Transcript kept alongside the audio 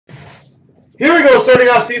Here we go, starting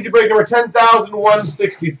off CNC break number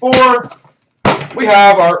 10,164. We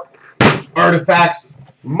have our Artifacts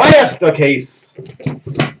Maesta case,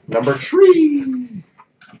 number 3.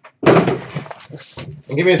 And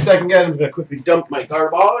give me a second, guys. I'm going to quickly dump my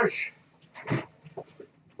garbage.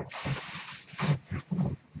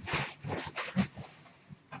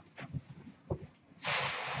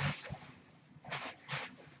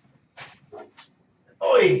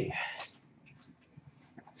 Oi!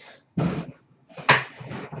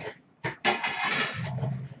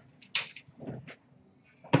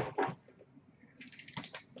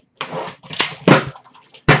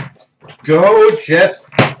 Go, Jets,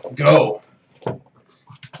 go.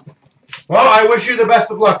 Well, I wish you the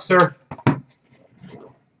best of luck, sir.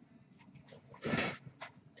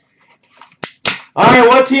 All right,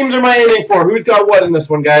 what teams am I aiming for? Who's got what in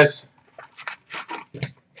this one, guys?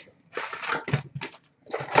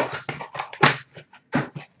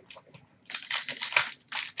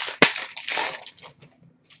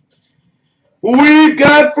 We've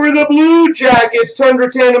got for the Blue Jackets,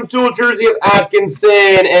 Tundra Tandem dual jersey of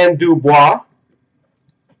Atkinson and Dubois.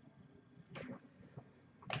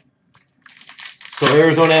 So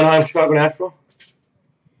Arizona, Anaheim, Chicago, Nashville.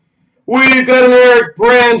 We've got an Eric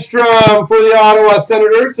Brandstrom for the Ottawa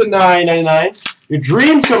Senators to $9.99. Your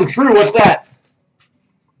dreams come true. What's that?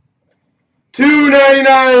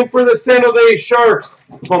 $2.99 for the San Jose Sharks.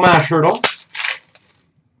 Tomas Hertl.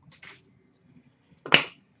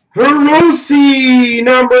 Hirose,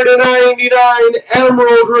 number to 99,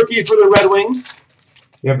 Emerald rookie for the Red Wings.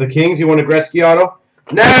 You have the Kings. You want a Gretzky auto.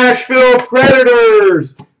 Nashville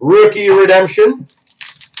Predators, rookie redemption.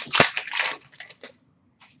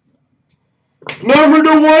 Number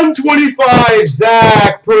to 125,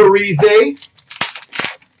 Zach Parise,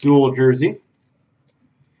 dual jersey.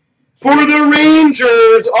 For the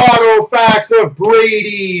Rangers, auto facts of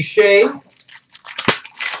Brady Shea.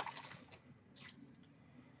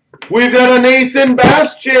 We've got a Nathan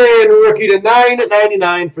Bastian, rookie to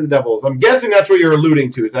 $9.99 for the Devils. I'm guessing that's what you're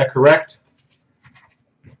alluding to. Is that correct?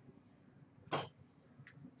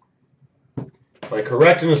 Am I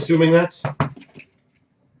correct in assuming that?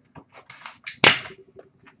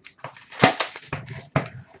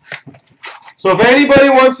 So if anybody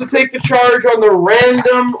wants to take the charge on the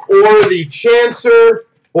random or the chancer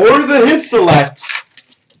or the hit select,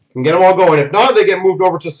 you can get them all going. If not, they get moved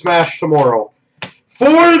over to Smash tomorrow. For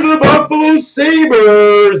the Buffalo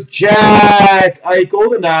Sabres, Jack Eichel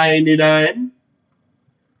to $9.99.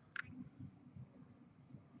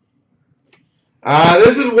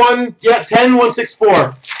 This is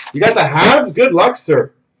 10-164. You got the halves? Good luck,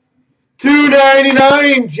 sir.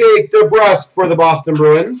 $2.99, Jake DeBrusk for the Boston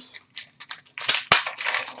Bruins.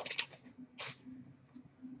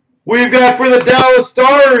 We've got for the Dallas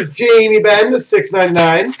Stars, Jamie Benn to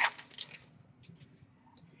 $6.99.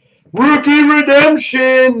 Rookie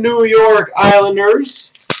redemption, New York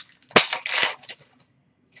Islanders.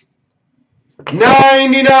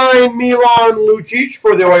 $9.99, Milan Lucic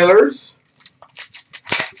for the Oilers.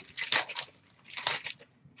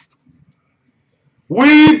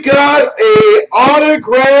 We've got a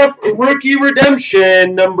autograph rookie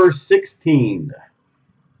redemption, number 16.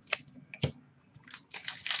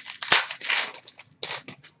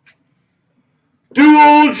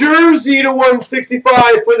 Dual jersey to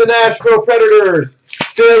 165 for the Nashville Predators,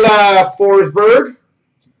 Philip Forsberg.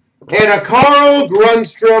 And a Carl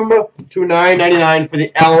Grundstrom to $9.99 for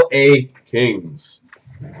the LA Kings.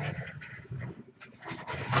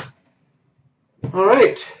 All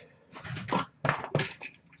right.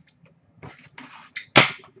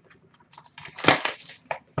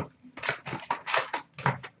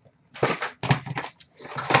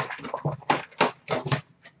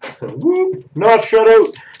 Whoop, not shut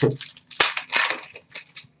out.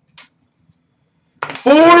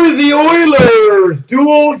 For the Oilers,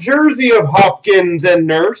 dual jersey of Hopkins and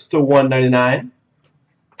Nurse to $1.99.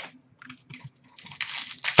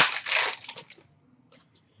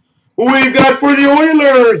 We've got for the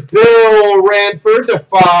Oilers, Bill Ranford to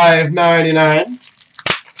 $5.99.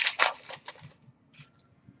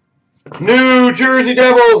 New Jersey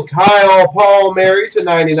Devils, Kyle Palmieri to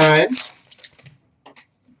 $99.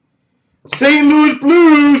 St. Louis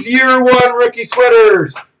Blues, Year 1 rookie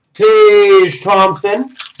sweaters, Tage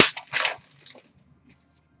Thompson.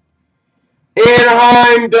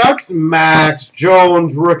 Anaheim Ducks, Max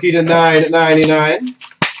Jones, rookie to $9.99.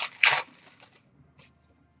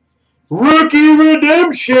 Rookie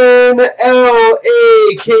redemption,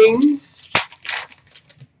 LA Kings.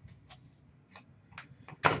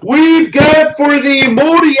 We've got for the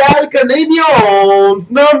Montreal Canadiens,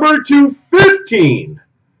 number 215.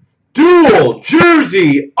 Dual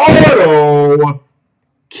jersey auto,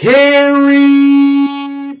 Carey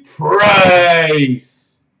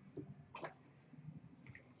Price.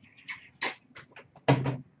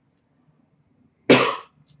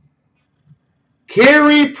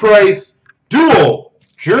 Carey Price, dual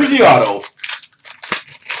jersey auto.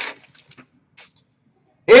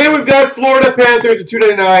 And we've got Florida Panthers at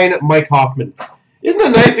 $2.99, Mike Hoffman. Isn't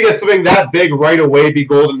it nice to get something that big right away, be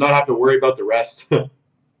gold, and not have to worry about the rest?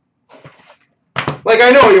 Like,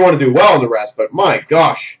 I know you want to do well in the rest, but my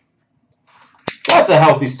gosh. That's a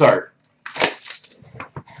healthy start.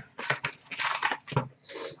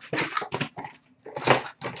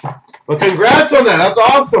 Well, congrats on that. That's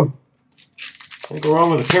awesome. Can't go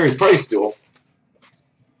wrong with a Carey Price duel.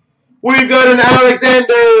 We've got an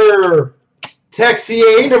Alexander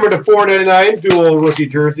Texier, number to $4.99, dual rookie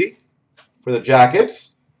jersey for the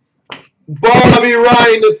Jackets. Bobby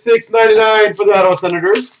Ryan to $6.99 for the Ottawa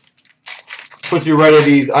Senators. Puts you right at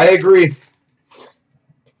ease. I agree.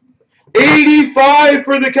 85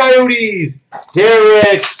 for the Coyotes,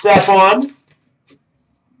 Derek Stepan.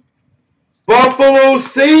 Buffalo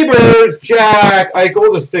Sabres, Jack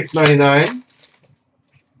Eichel to $6.99.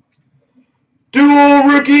 Dual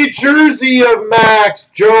rookie jersey of Max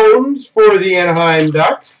Jones for the Anaheim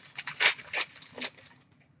Ducks.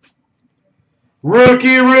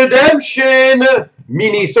 Rookie redemption,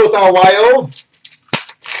 Minnesota Wild.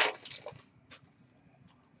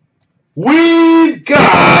 We've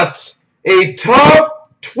got a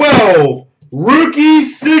top 12 rookie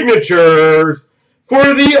signatures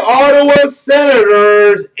for the Ottawa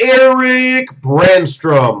Senators, Eric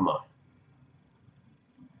Brandstrom.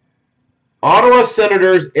 Ottawa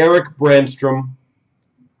Senators, Eric Brandstrom,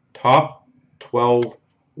 top 12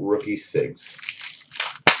 rookie sigs.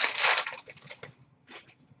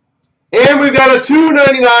 And we've got a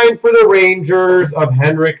 $2.99 for the Rangers of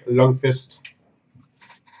Henrik Lundqvist.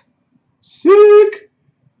 Sick.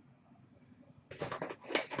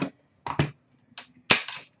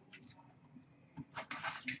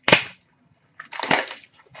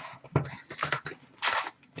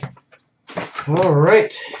 All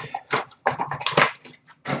right.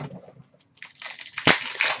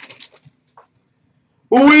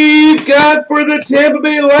 We've got for the Tampa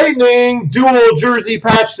Bay Lightning, dual jersey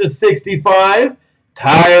patch to 65,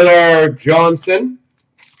 Tyler Johnson.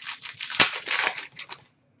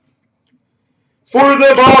 For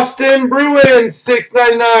the Boston Bruins,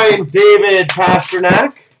 $6.99, David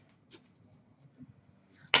Pastrnak.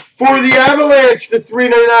 For the Avalanche, to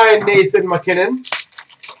 $3.99, Nathan MacKinnon.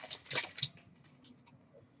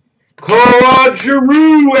 Claude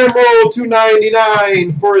Giroux, Emerald,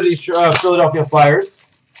 $2.99 for the Philadelphia Flyers.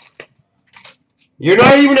 You're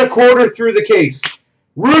not even a quarter through the case.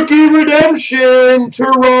 Rookie redemption,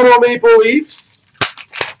 Toronto Maple Leafs.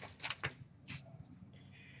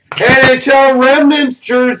 NHL Remnants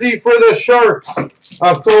jersey for the Sharks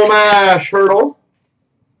of Tomas Hertl.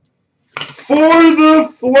 For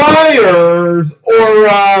the Flyers,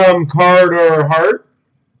 Orem Carter Hart.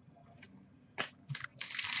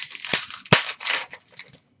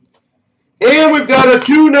 And we've got a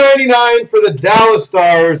 $2.99 for the Dallas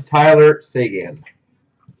Stars, Tyler Seguin.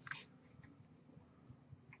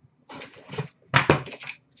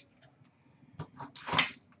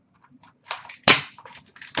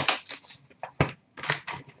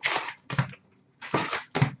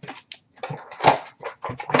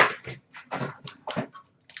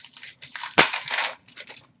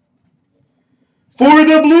 For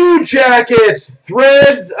the Blue Jackets,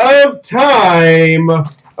 Threads of Time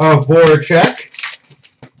of Voracek.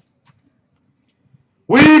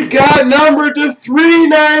 We've got number to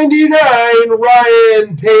 $3.99,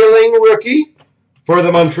 Ryan Poehling, rookie for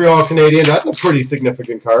the Montreal Canadiens. That's a pretty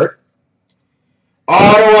significant card.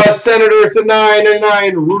 Ottawa Senators to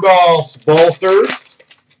 $9.99, Rudolph Balcers.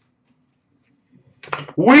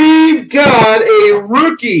 We've got a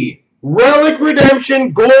rookie Relic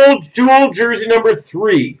Redemption Gold Dual Jersey number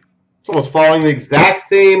 3. It's almost following the exact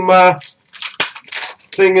same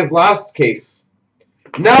thing as last case.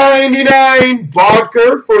 $99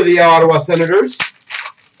 Bodker for the Ottawa Senators.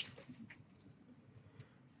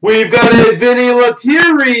 We've got a Vinny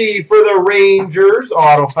Lettieri for the Rangers,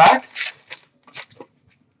 Autofacts.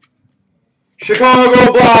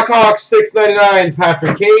 Chicago Blackhawks, $6.99,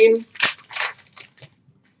 Patrick Kane.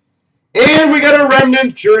 And we got a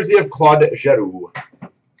remnant jersey of Claude Giroux.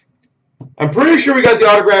 I'm pretty sure we got the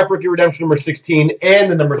autograph rookie redemption number 16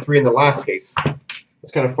 and the number 3 in the last case.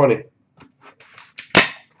 That's kind of funny.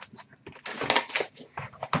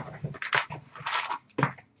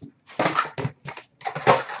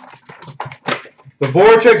 The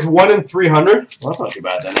Voracek's 1 in 300. Well, that's not too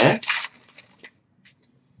bad then, eh?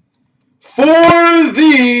 For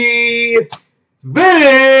the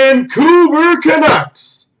Vancouver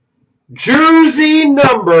Canucks, jersey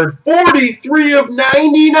numbered 43 of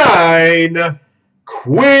 99,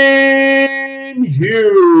 Quinn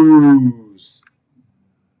Hughes.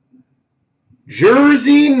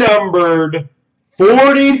 Jersey numbered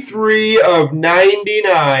 43 of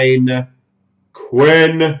 99,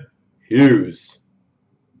 Quinn Hughes.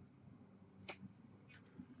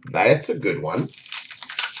 That's a good one.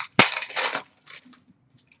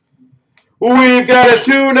 We've got a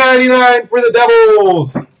 $2.99 for the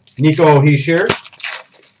Devils, Nico Hischier.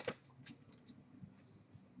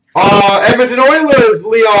 Edmonton Oilers,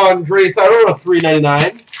 Leon Draisaitl, a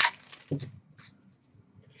 $3.99.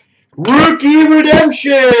 Rookie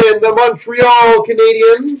Redemption, the Montreal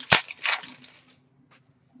Canadiens.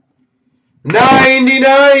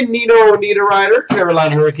 99, Nino Niederreiter,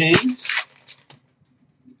 Carolina Hurricanes.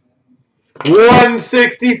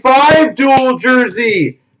 165, dual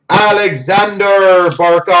jersey, Alexander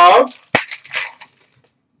Barkov.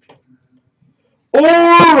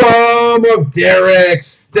 Aurum of Derek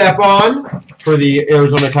Stepan for the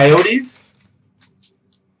Arizona Coyotes.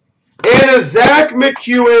 And a Zach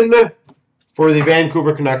McEwen for the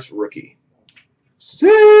Vancouver Canucks rookie.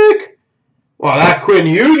 Sick! Wow, that Quinn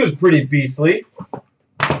Hughes is pretty beastly.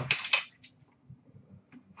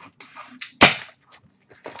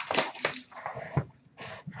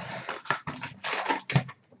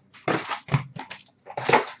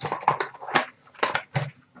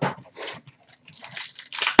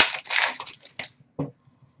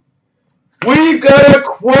 We've got a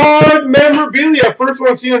quad memorabilia. First one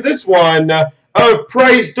I've seen of this one of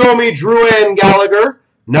Price, Domi, Drouin, Gallagher,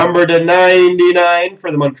 numbered to 99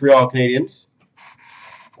 for the Montreal Canadiens.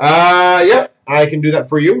 Yep, I can do that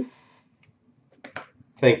for you.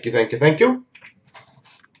 Thank you, thank you, thank you.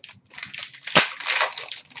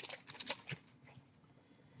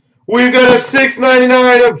 We've got a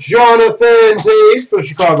 $6.99 of Jonathan Toews for the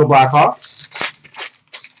Chicago Blackhawks.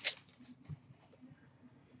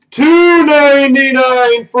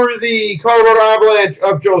 $2.99 for the Colorado Avalanche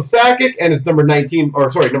of Joe Sakic, and it's number 19, or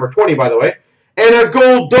sorry, number 20, by the way. And a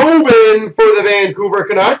Goldobin for the Vancouver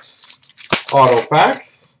Canucks. Auto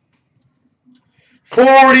packs.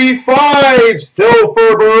 45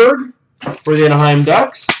 Silfverberg for the Anaheim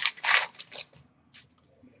Ducks.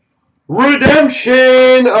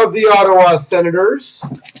 Redemption of the Ottawa Senators.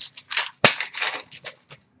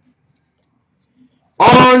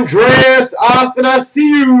 Andreas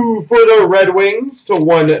Athanasiou for the Red Wings to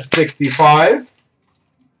 165.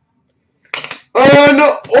 An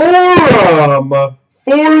Aurum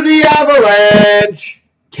for the Avalanche,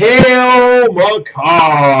 Cale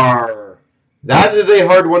Makar. That is a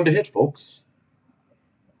hard one to hit, folks.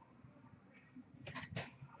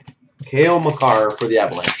 Cale Makar for the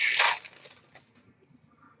Avalanche.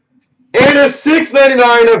 And a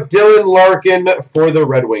 $6.99 of Dylan Larkin for the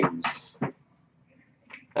Red Wings.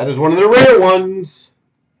 That is one of the rare ones.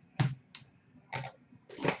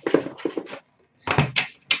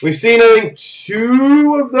 We've seen, I think,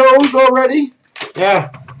 2 of those already. Yeah.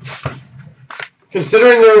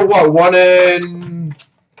 Considering they're, what, 1 in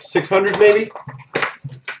 600 maybe?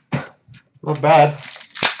 Not bad.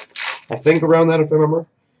 I think around that, if I remember.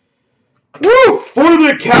 Woo! For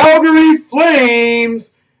the Calgary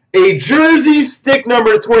Flames, a jersey stick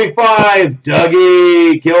number 25,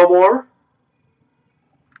 Dougie Gilmour.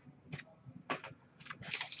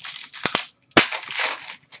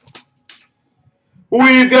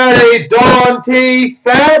 We've got a Dante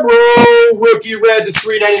Fabro rookie red to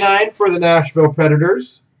 $3.99 for the Nashville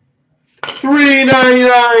Predators.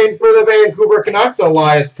 $3.99 for the Vancouver Canucks,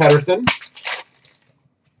 Elias Pettersson.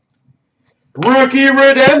 Rookie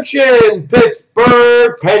redemption,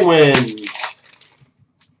 Pittsburgh Penguins.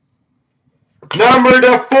 Number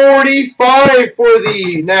to 45 for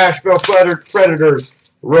the Nashville Predators,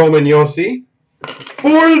 Roman Josi.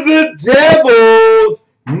 For the Devils,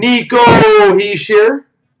 Nico Hischier,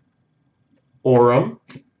 Aurum.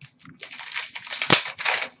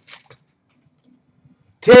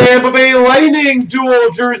 Tampa Bay Lightning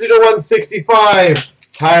dual jersey to 165,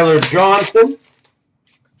 Tyler Johnson.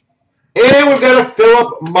 And we've got a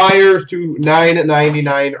Philip Myers to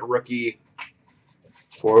 $9.99 rookie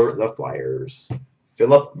for the Flyers.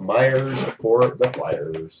 Philip Myers for the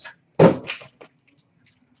Flyers.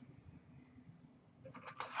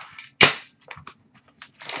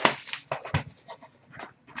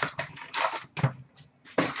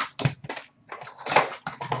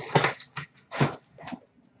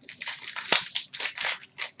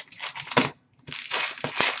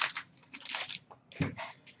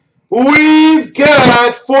 We've got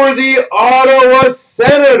got for the Ottawa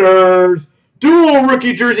Senators, dual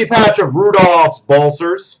rookie jersey patch of Rudolph's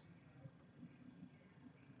Balsers.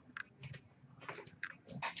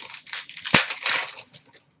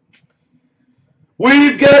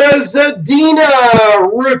 We've got a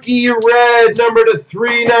Zadina rookie red number to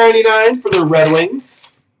 399 for the Red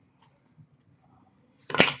Wings.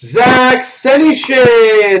 Zach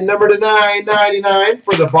Senyshyn number to 999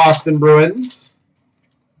 for the Boston Bruins.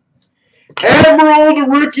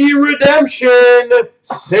 Emerald rookie redemption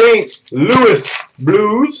St. Louis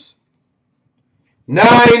Blues.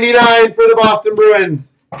 99 for the Boston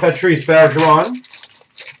Bruins, Patrice Bergeron.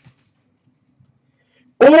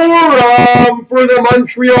 Or for the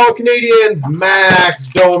Montreal Canadiens, Max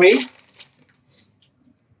Domi.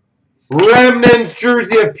 Remnants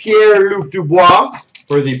jersey of Pierre-Luc Dubois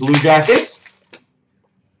for the Blue Jackets.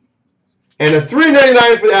 And a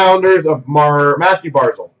 $3.99 for the Islanders of Matthew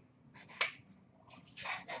Barzal.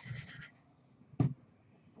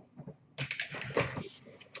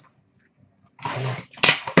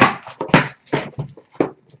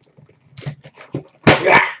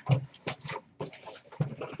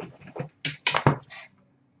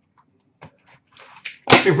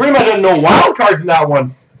 We pretty much had no wild cards in that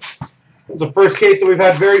one. It's the first case that we've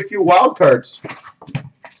had very few wild cards.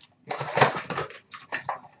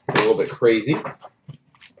 A little bit crazy.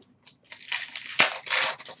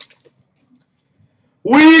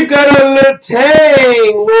 We've got a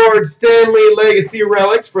Letang Lord Stanley Legacy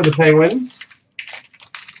Relics for the Penguins.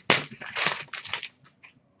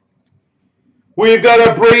 We've got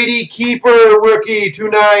a Brady Keeper rookie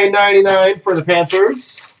 $2.99 for the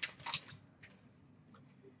Panthers.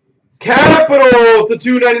 Capitals to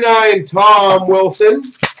 $2.99, Tom Wilson.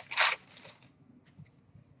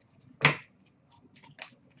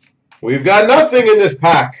 We've got nothing in this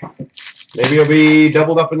pack. Maybe it'll be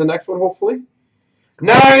doubled up in the next one, hopefully.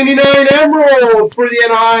 99 Emerald for the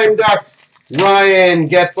Anaheim Ducks, Ryan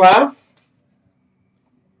Getzlaf.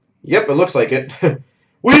 Yep, it looks like it.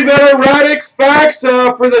 We've got a Radix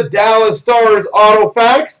Faxa for the Dallas Stars Auto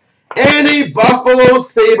Fax and a Buffalo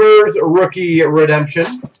Sabres rookie redemption.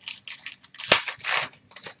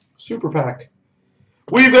 Super pack.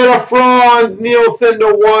 We've got a Franz Nielsen to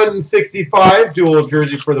 165 dual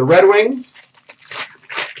jersey for the Red Wings.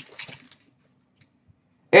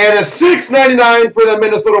 And a $6.99 for the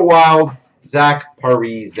Minnesota Wild, Zach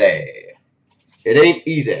Parise. It ain't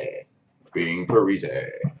easy being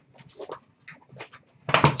Parise.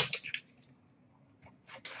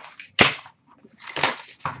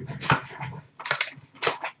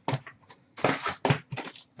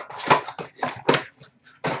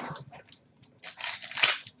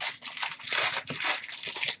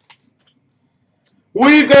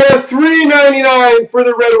 We've got a $3.99 for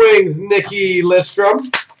the Red Wings, Nicky Lidstrom.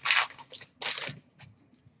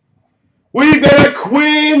 We've got a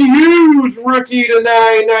Quinn Hughes rookie to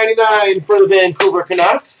 $9.99 for the Vancouver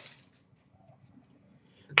Canucks.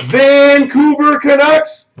 Vancouver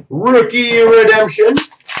Canucks rookie redemption.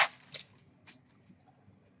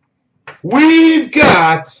 We've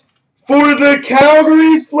got for the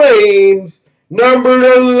Calgary Flames number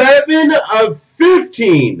 11 of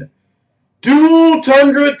 15. Dual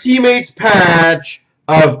Tundra Teammates patch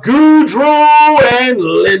of Goudreau and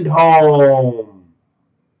Lindholm.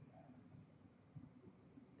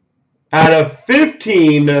 Out of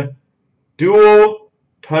 15, Dual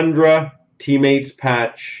Tundra Teammates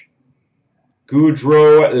patch,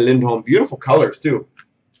 Goudreau, Lindholm. Beautiful colors, too.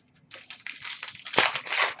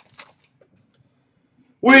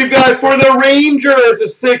 We've got for the Rangers a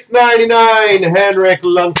 $6.99 Henrik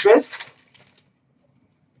Lundqvist.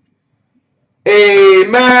 A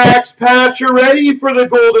Max Pacioretty for the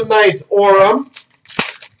Golden Knights, Orem.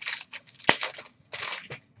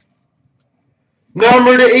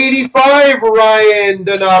 Number to 85, Ryan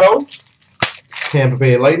Donato, Tampa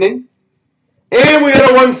Bay Lightning. And we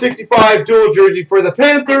got a 165 dual jersey for the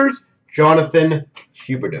Panthers, Jonathan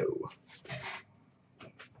Huberdeau.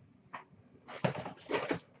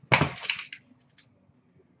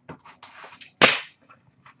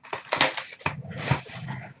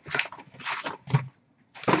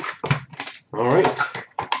 All right.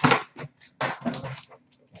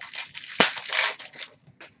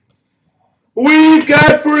 We've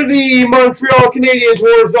got for the Montreal Canadiens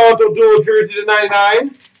horizontal dual jersey to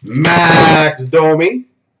 99, Max Domi.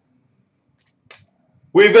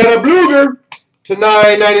 We've got a Bluger to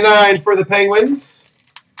 $9.99 for the Penguins.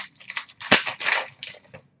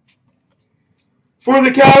 For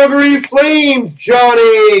the Calgary Flames,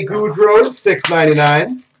 Johnny Gaudreau,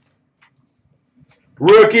 $6.99.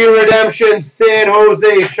 Rookie redemption, San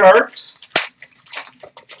Jose Sharks.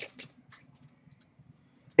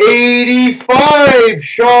 85,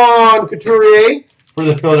 Sean Couturier for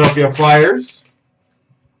the Philadelphia Flyers.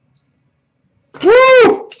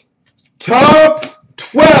 Woo! Top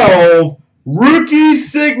 12 rookie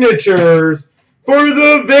signatures for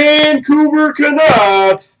the Vancouver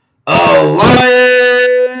Canucks,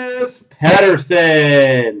 Elias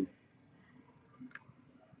Pettersson.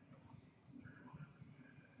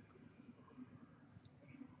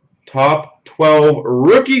 Top 12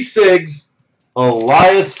 rookie sigs,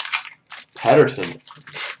 Elias Pettersson.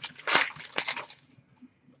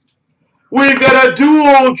 We've got a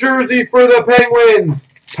dual jersey for the Penguins,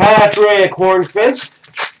 Patrick Hornqvist.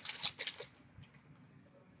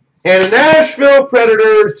 And a Nashville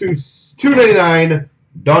Predators to 299,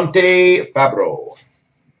 Dante Fabro.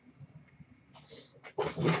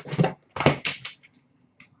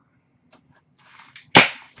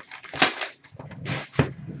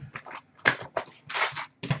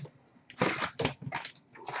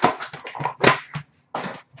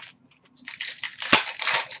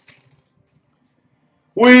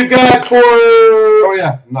 We've got for, oh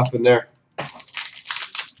yeah, nothing there.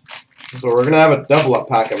 So we're going to have a double-up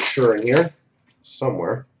pack, I'm sure, in here.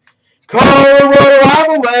 Somewhere. Colorado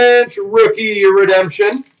Avalanche Rookie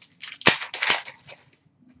Redemption.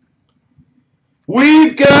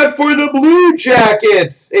 We've got for the Blue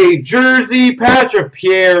Jackets a jersey patch of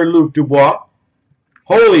Pierre-Luc Dubois.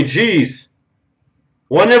 Holy jeez.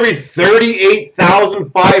 One every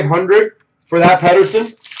 38,500 for that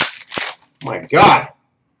Pettersson. My God.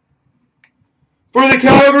 For the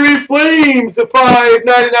Calgary Flames, to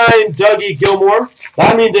 $5.99, Dougie Gilmour.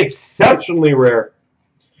 That means exceptionally rare.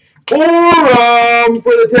 Or for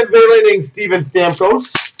the Tampa Bay Lightning, Steven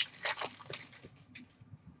Stamkos.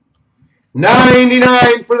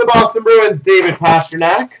 $99 for the Boston Bruins, David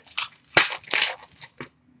Pastrnak.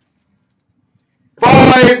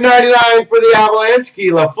 $5.99 for the Avalanche, Guy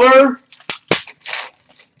Lafleur.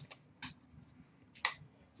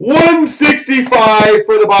 $165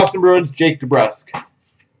 for the Boston Bruins, Jake DeBrusk.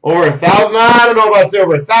 Over 1,000. I don't know about say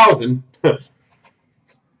over 1,000.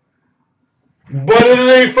 But it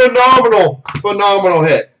is a phenomenal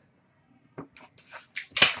hit.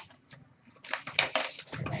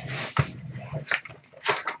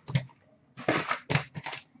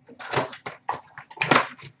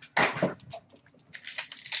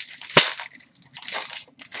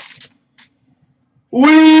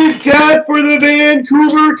 We've got for the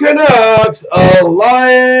Vancouver Canucks,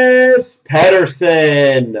 Elias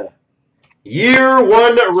Pettersson. Year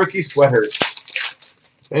 1 rookie sweaters.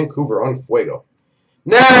 Vancouver on fuego.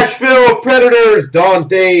 Nashville Predators,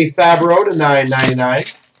 Dante Fabro to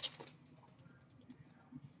 $9.99.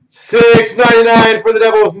 $6.99 for the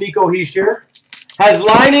Devils, Nico Hischier. Has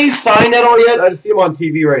Line signed at all yet? I just see him on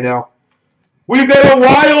TV right now. We've got a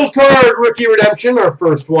wild card rookie redemption, our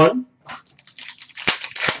first one.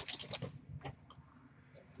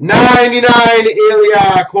 $99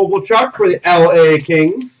 Ilya Kovalchuk for the LA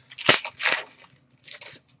Kings.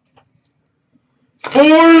 For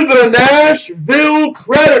the Nashville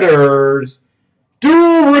Predators,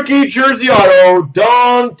 dual rookie jersey auto,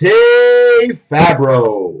 Dante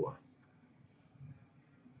Fabro.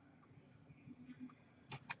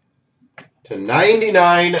 To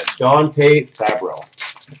 $99, Dante Fabro.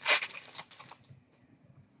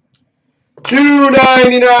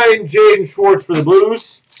 $2.99 Jaden Schwartz for the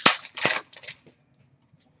Blues.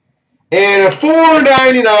 And a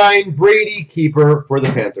 $4.99 Brady Keeper for the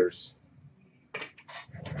Panthers.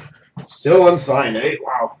 Still unsigned, eh?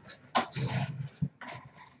 Wow.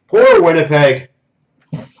 Poor Winnipeg.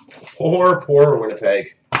 Poor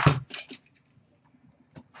Winnipeg.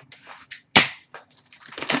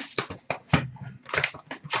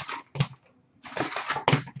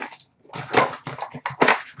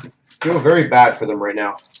 Feel very bad for them right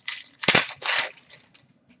now.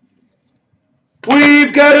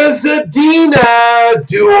 We've got a Zadina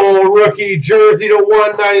dual rookie jersey to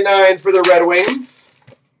 $1.99 for the Red Wings.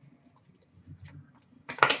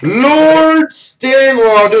 Lord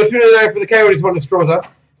Stanwell, I'll do a $2.99 for the Coyotes, one to Stroza.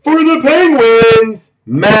 For the Penguins,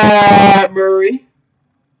 Matt Murray.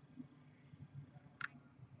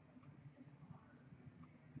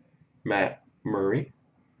 Matt Murray.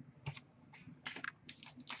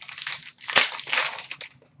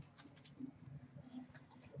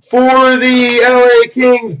 For the LA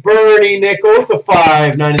Kings, Bernie Nichols, a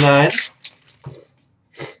 $5.99.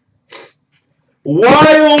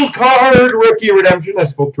 Wild card rookie redemption. I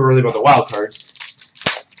spoke too early about the wild cards.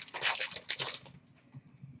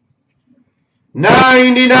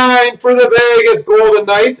 $99 for the Vegas Golden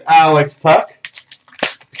Knights, Alex Tuck.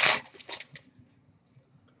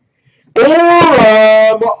 Or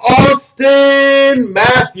Austin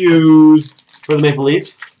Matthews for the Maple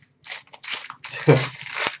Leafs.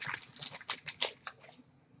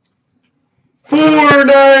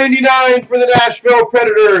 $4.99 for the Nashville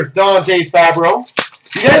Predators, Dante Fabro.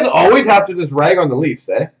 You guys always have to just rag on the Leafs,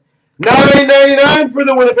 eh? $9.99 for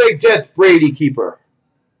the Winnipeg Jets, Brady Keeper.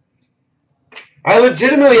 I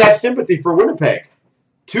legitimately have sympathy for Winnipeg.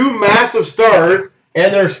 Two massive stars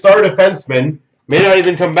and their star defenseman may not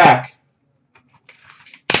even come back.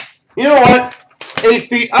 You know what? 8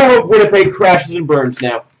 feet. I hope Winnipeg crashes and burns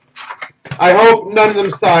now. I hope none of them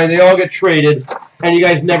sign. They all get traded, and you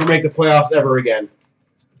guys never make the playoffs ever again.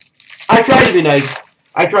 I tried to be nice.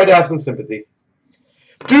 I tried to have some sympathy.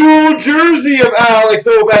 Dual jersey of Alex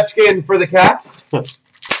Ovechkin for the Caps.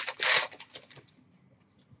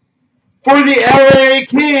 For the LA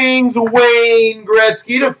Kings, Wayne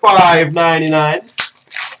Gretzky to $5.99.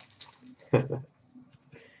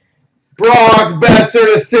 Brock Besser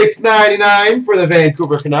to $6.99 for the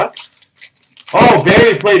Vancouver Canucks. Oh,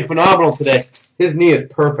 Barry played phenomenal today. His knee is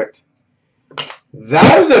perfect.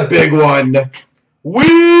 That was a big one.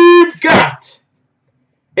 We've got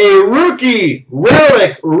a rookie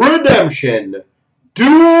relic redemption.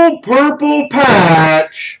 Dual purple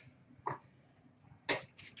patch.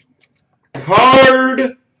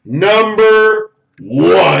 Card number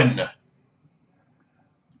 1.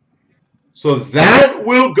 So that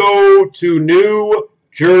will go to New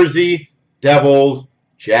Jersey Devils,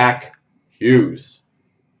 Jack Hughes.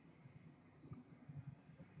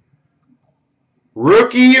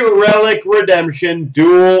 Rookie Relic Redemption,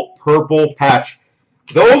 dual purple patch.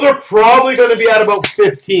 Those are probably going to be at about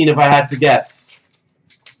 15 if I had to guess.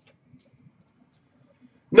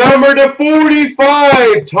 Number to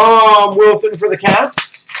 45, Tom Wilson for the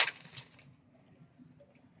Caps.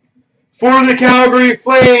 For the Calgary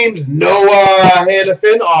Flames, Noah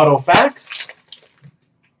Hannafin, Autofax.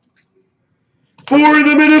 For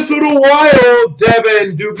the Minnesota Wild,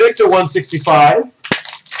 Devin Dubnyk to 165.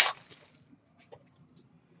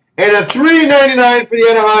 And a $3.99 for the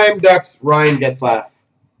Anaheim Ducks, Ryan Getzlaf.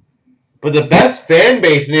 But the best fan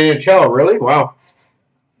base in the NHL, really? Wow.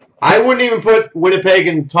 I wouldn't even put Winnipeg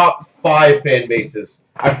in top 5 fan bases.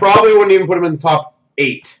 I probably wouldn't even put them in the top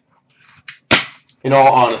 8. In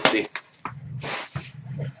all honesty.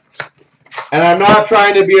 And I'm not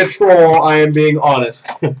trying to be a troll, I am being honest.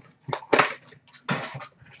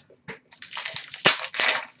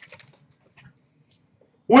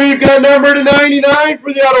 We've got number to 99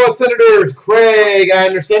 for the Ottawa Senators, Craig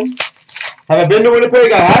Anderson. Have I been to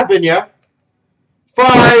Winnipeg? I have been, yeah.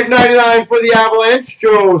 $5.99 for the Avalanche,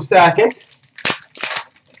 Joe Sakic.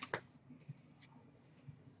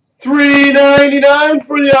 $3.99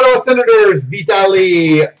 for the Ottawa Senators,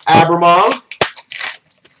 Vitaly Abramov.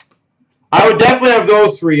 I would definitely have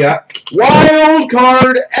those 3, yeah. Wild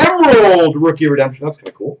Card Emerald Rookie Redemption. That's kind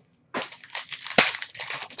of cool.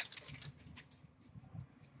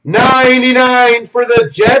 $99 for the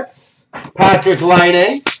Jets, Patrick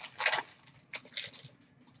Laine.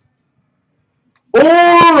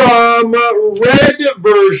 Red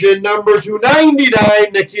version, number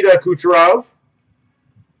 299, Nikita Kucherov.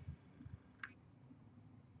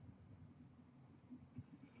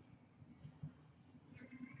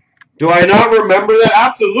 Do I not remember that?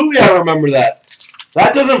 Absolutely I remember that.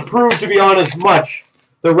 That doesn't prove, to be honest, much.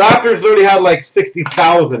 The Raptors literally had like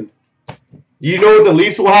 60,000. You know what the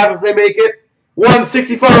Leafs will have if they make it?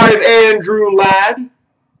 165, Andrew Ladd.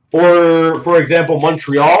 Or, for example,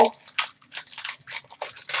 Montreal.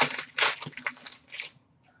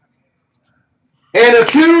 And a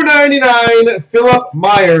 $2.99, Philip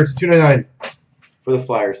Myers, $2.99 for the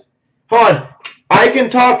Flyers. Hold on. I can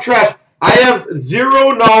talk trash. I have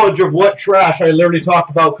zero knowledge of what trash I literally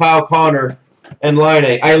talked about Kyle Connor and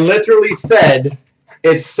Laine. I literally said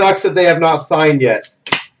it sucks that they have not signed yet.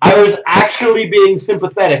 I was actually being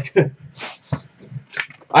sympathetic.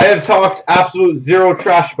 I have talked absolute zero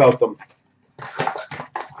trash about them.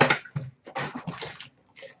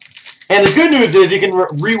 And the good news is you can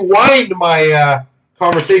rewind my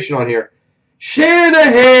conversation on here.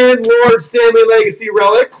 Shanahan Lord Stanley Legacy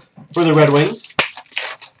Relics for the Red Wings.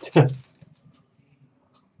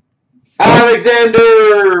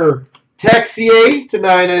 Alexander Texier to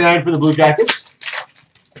 $9.99 for the Blue Jackets.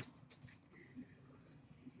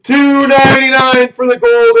 $2.99 for the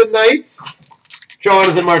Golden Knights,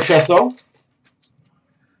 Jonathan Marchessault.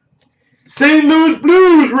 St. Louis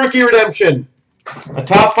Blues Rookie Redemption. A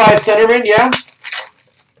top 5 centerman, yeah.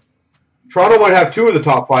 Toronto might have 2 of the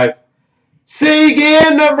top 5.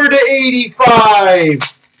 Sagan, number to 85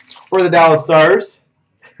 for the Dallas Stars.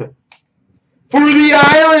 For the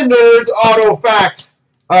Islanders, Autofax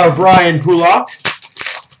of Ryan Pulak.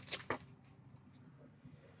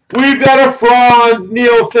 We've got a Franz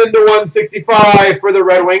Nielsen to 165 for the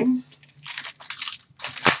Red Wings.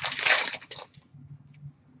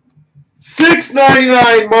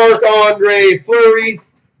 $6.99 Marc-Andre Fleury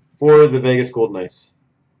for the Vegas Golden Knights.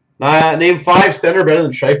 Name 5 center better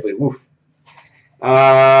than Scheifele. Oof.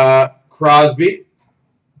 Crosby,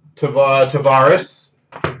 Tavares,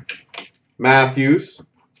 Matthews.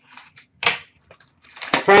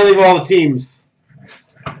 Trying to leave all the teams.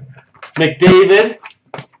 McDavid.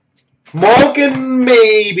 Malkin,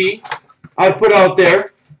 maybe. I'd put out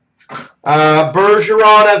there.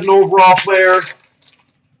 Bergeron as an overall player.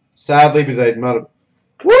 Sadly, because I'm not a...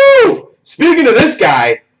 Woo! Speaking of this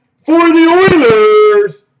guy, for the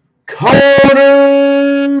Oilers,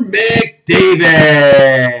 Connor McDavid.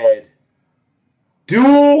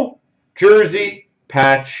 Dual jersey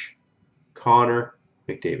patch, Connor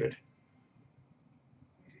McDavid.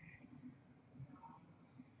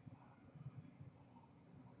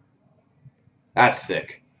 That's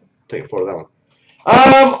sick. Take a photo of that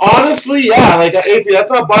one. Honestly, yeah, like AP, that's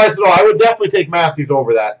not biased at all. I would definitely take Matthews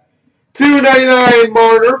over that. $2.99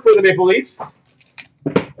 Marner for the Maple Leafs.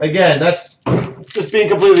 Again, that's just being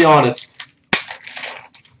completely honest.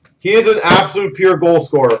 He is an absolute pure goal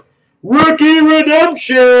scorer. Rookie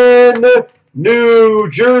redemption, New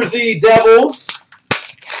Jersey Devils.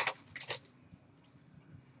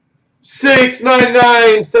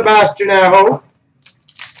 $6.99 Sebastian Aho.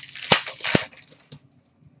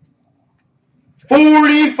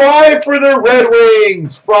 45 for the Red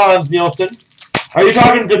Wings, Franz Nielsen. Are you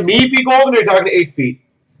talking to me, P. Golden, or are you talking to 8 feet?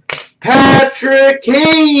 Patrick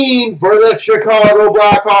Kane for the Chicago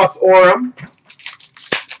Blackhawks, Orem.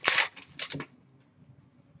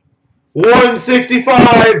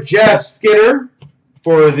 165, Jeff Skinner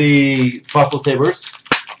for the Buffalo Sabres.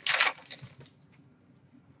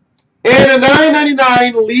 And a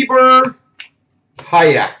 $9.99 Lieber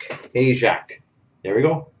Hayek. There we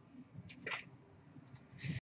go.